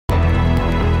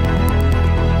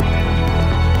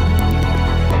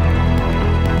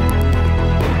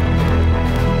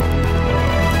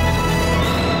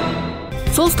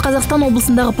Солтүстік Қазақстан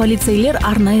облысындағы полицейлер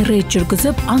арнайы рейд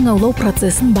жүргізіп, аң аулау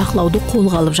процесін бақылауды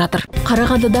қолға алып жатыр.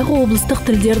 Қарағандыдағы облыстық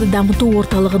тілдерді дамыту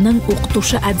орталығының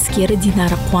оқытушы әдіскері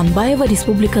Динара Қуанбаева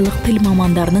республикалық тіл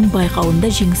мамандарының байқауында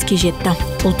жеңіске жетті.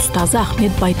 Ұлт ұстазы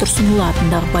Ахмет Байтұрсынұлы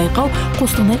атындағы байқау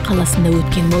Қостанай қаласында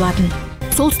өткен болатын.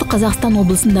 Солтүстік Қазақстан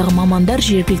облысындағы мамандар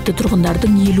жергілікті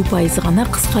тұрғындардың 50% ғана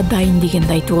қысқа дайын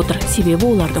дегенді айтып отыр.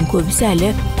 Себебі олардың көбісі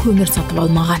әлі көмір сатып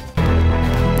алмаған.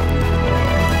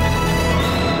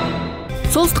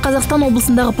 Солтүстік Қазақстан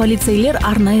облысындағы полицейлер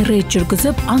арнайы рейд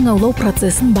жүргізіп, аң аулау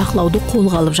процесін бақылауды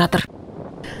қолға алып жатыр.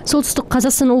 Солтүстік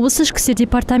Қазақстан облысы ішкі істер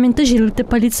департаменті, жергілікті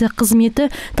полиция қызметі,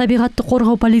 табиғатты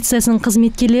қорғау полициясының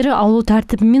қызметкерлері аулау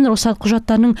тәртібі мен рұқсат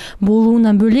құжаттарының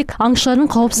болуынан бөлек аңшылардың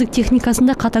қауіпсіздік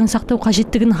техникасында қатаң сақтау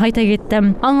қажеттігін айта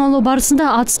кетті. Аң аулау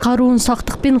барысында атыс қаруын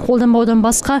сақтықпен қолданбаудан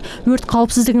басқа өрт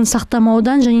қауіпсіздігін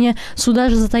сақтамаудан және суда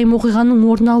жазатайым оқиғаның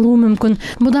орын алуы мүмкін.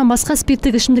 Бұдан басқа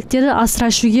спирттік ішімдіктерді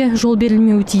асыра ішуге жол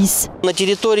берілмеуі тиіс. На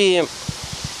территории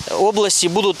области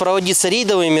будут проводиться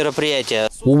рейдовые мероприятия.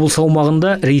 Облыс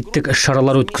аумағында рейдтік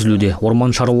іс-шаралар өткізілуде.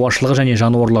 Орман шаруашылығы және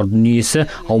жануарлар дүниесі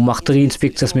аумақтық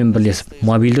инспекциясымен бірлесіп,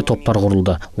 мобильді топтар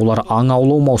құрылды. Олар аң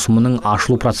аулау маусымының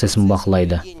ашылу процесін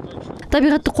бақылайды.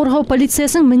 Табиғатты қорғау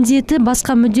полициясының міндеті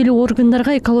басқа мүдделі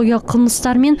органдарға экологиялық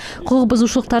қылмыстар мен құқық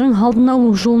бұзушылықтардың алдын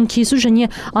алу, жолын кесу және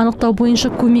анықтау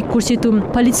бойынша көмек көрсету.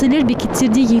 Полицейлер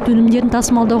бекеттерде ет өнімдерін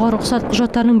тасымалдауға рұқсат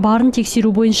құжаттарының барын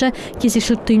тексеру бойынша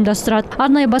кезекшілікті ұйымдастырады.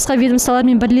 Арнайы басқа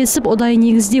ведомстволармен бірлесіп, ұдайы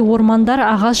негізде ормандар,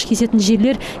 ағаш кесетін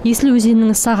жерлер, Есіл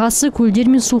өзенінің сағасы,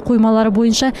 көлдер мен су қоймалары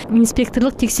бойынша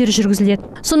инспекторлық тексеріс жүргізіледі.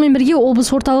 Сонымен бірге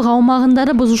облыс орталығы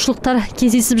аумағындағы бұзушылықтар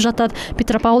кездесіп жатады.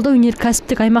 Петропавлда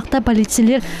өнеркәсіптік аймақта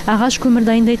полицейлер ағаш көмір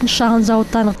дайындайтын шағын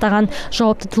зауытты анықтаған.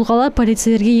 Жауапты тұлғалар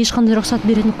полицейлерге ешқандай рұқсат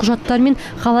беретін құжаттар мен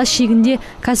қала шегінде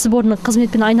кәсіпорынның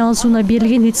қызметпен айналысуына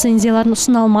берілген лицензияларын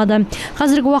ұсына алмады.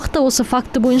 Қазіргі уақытта осы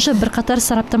факті бойынша бірқатар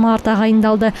сараптамалар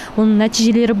тағайындалды. Оның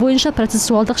нәтижелері бойынша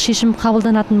процессуалдық шешім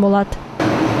қабылданатын болады.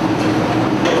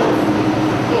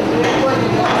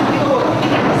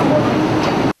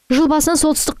 Жыл басынан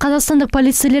солтүстік қазақстандық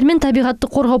полицейлер мен табиғатты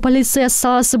қорғау полициясы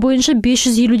саласы бойынша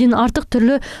 550-ден артық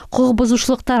түрлі құқық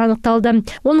бұзушылықтар анықталды.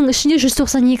 Оның ішінде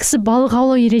 192-сі балық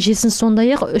аулау ережесін,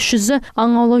 сондай-ақ 300-і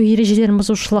аң аулау ережелерін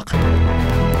бұзушылық.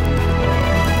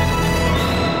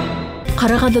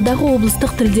 Қарағандыдағы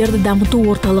облыстық тілдерді дамыту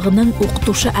орталығының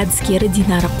оқытушы әдіскері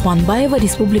Динара Қуанбаева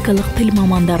республикалық тіл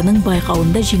мамандарының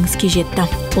байқауында жеңіске жетті.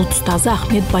 Ұлт ұстазы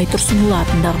Ахмет Байтұрсынұлы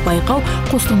атындағы байқау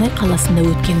Қостанай қаласында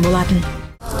өткен болатын.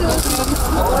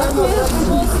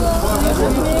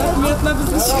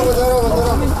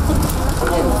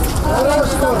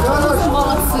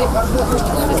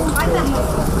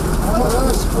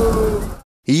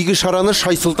 Игі шараны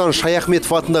Шайсұлтан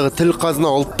Шаяхметов атындағы тіл қазына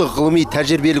ұлттық ғылыми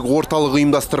тәжірибелік орталығы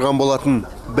ұйымдастырған болатын.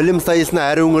 Білім сайысына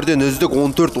әр өңірден үздік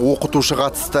 14 оқытушы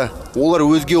қатысты. Олар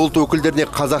өзге ұлт өкілдеріне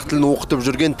қазақ тілін оқытып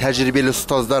жүрген тәжірибелі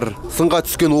ұстаздар. Сынға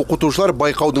түскен оқытушылар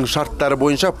байқаудың шарттары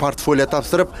бойынша портфолио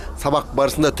тапсырып, сабақ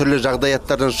барысында түрлі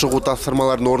жағдаяттардан шығу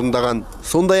тапсырмаларын орындаған.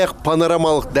 Сондай-ақ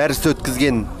панорамалық дәріс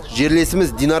өткізген.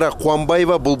 Жерлесіміз Динара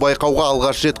Қуанбаева бұл байқауға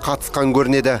алғаш рет қатысқан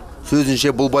көрінеді. Сөзінше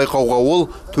бұл байқауға ол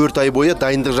 4 ай бойы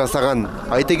дайындық жасаған.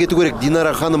 Айта кету керек,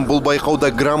 Динара ханым бұл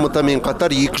байқауда грамотамен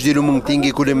қатар 250 мың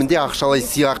теңге көлемінде ақшалай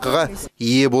сыйақыға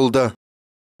ие болды.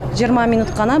 20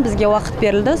 минут қана бізге уақыт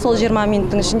берілді. Сол 20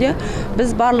 минуттың ішінде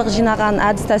біз барлық жинаған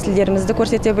әдіс тәсілдерімізді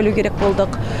көрсете білу керек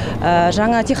болдық.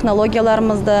 Жаңа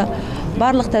технологияларымызды,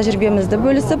 барлық тәжірибемізді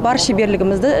бөлісіп, бар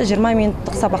шеберлігімізді 20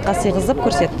 минуттық сабаққа сыйғызып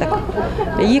көрсеттік.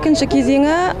 Екінші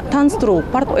кезеңі таныстыру,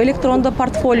 электронды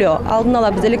портфолио. Алдын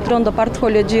ала біз электронды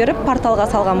портфолио жіберіп, порталға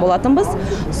салған болатынбыз.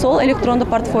 Сол электронды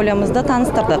портфолиомызды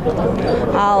таныстырдық.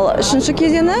 Ал үшінші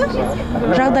кезеңі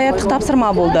жағдаяттық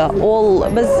тапсырма болды. Ол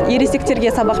біз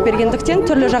ересектерге сабақ бергендіктен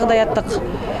түрлі жағдаяттық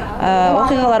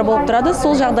оқиғалар болып тұрады.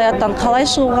 Сол жағдаяттан қалай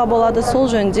шығуға болады, сол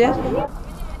жөнде.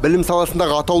 Білім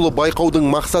саласындағы атаулы байқаудың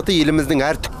мақсаты еліміздің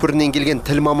әр түкпірінен келген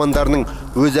тіл мамандарының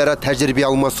өзара тәжірибе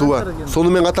алмасуы.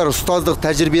 Сонымен қатар ұстаздық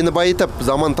тәжірибені байытып,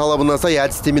 заман талабына сай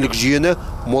әдістемелік жүйені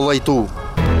молайту.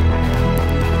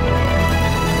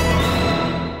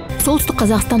 Солтүстік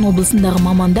Қазақстан облысындағы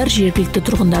мамандар жергілікті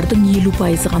тұрғындардың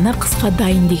 50% ғана қысқа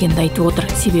дайын дегенді айтып отыр.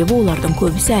 Себебі олардың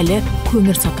көбісі әлі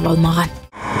көмір сатып алмаған.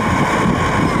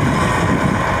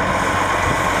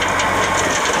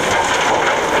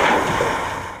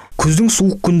 Күздің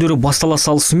суық күндері бастала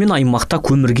салысымен аймақта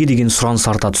көмірге деген сұраныс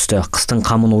арта түсті. Қыстың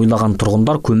қамын ойлаған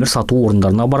тұрғындар көмір сату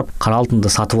орындарына барып, қара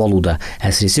алтынды сатып алуда.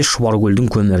 Әсіресе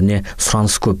Шұбаркөлдің көміріне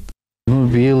сұраныс көп.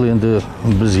 Биыл енді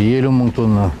біз 50 мың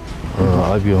тонна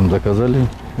объем заказали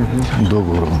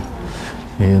договором.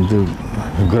 Енді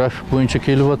график бойынша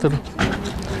келіп жатыр.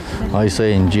 ай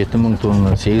сайын 7000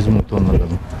 тонна, 8000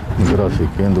 тоннадан график.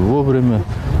 Енді вовремя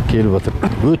келіп жатыр.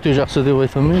 Өте жақсы деп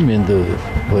айтамын, енді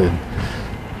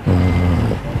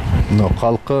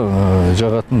халыққа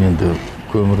жағатын енді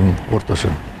көмірдің орташа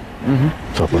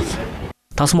сапасы.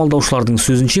 Тасымалдаушылардың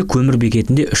сөзінше көмір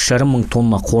бекетінде 3,5 мың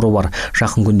тонна қоры бар.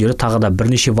 Жақын күндері тағы да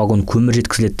бірнеше вагон көмір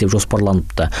жеткізіледі деп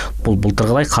жоспарланыпты. Бұл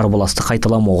былтырғыдай қарбаласты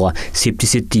қайталамауға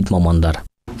септеседі дейді мамандар.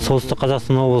 Солтүстік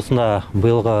Қазақстан облысында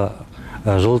биылғы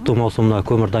жылыту маусымына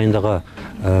көмір дайындығы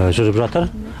жүріп жатыр.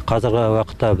 Қазіргі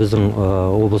уақытта біздің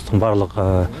облыстың барлық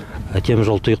темір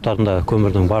жол тұйықтарында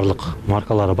көмірдің барлық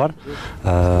маркалары бар.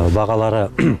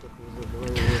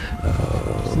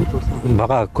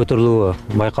 Баға көтерілуі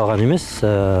байқалған емес.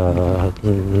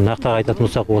 Нақтырақ айтатын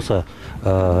болсақ, осы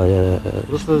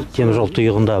темір жол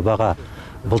тұйығында баға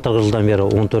былтырғы жылдан бері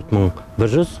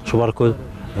 14100 Шұбаркөл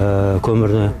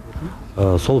көміріне,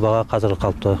 сол баға қазір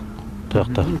қалыпты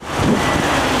тұрақты.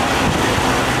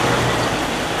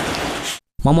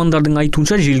 Мамандардың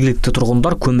айтуынша жергілікті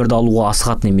тұрғындар көмірді алуға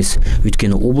асығатын емес.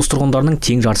 Өйткені облыс тұрғындарының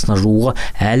тең жартысына жуығы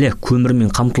әлі көмірмен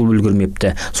қамтылып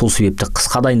үлгермепті. Сол себепті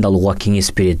қысқа дайындалуға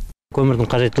кеңес береді. Көмірдің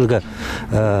қажеттілігі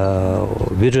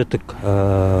бюджеттік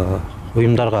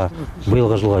ұйымдарға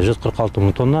биылғы жылға 146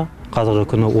 мың тонна, қазіргі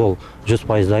күні ол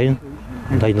 100%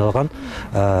 дайындалған.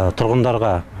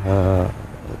 Тұрғындарға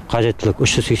қажеттілік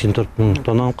 384 мың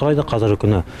тоннаны құрайды. Қазіргі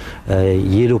күні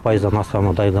 50%-дан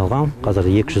астамы дайындалған. Қазір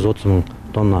 230 мың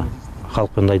тонна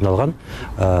халықпен дайындалған.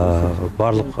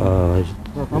 Барлық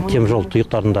темір жол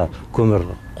тұйықтарында көмір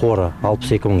қоры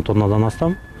 62 мың тоннадан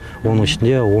астам. Оның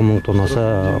ішінде 10 мың тоннасы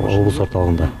облыс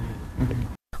орталығында.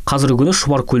 Қазіргі күні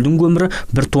Шұбаркөлдің көмірі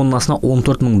 1 тоннасына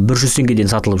 14100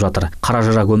 теңгеден сатылып жатыр.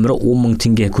 Қаражыра көмірі 10 мың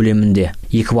теңге көлемінде.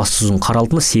 Екібастұздың қара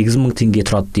алтыны 8 мың теңге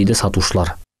тұрады дейді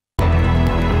сатушылар.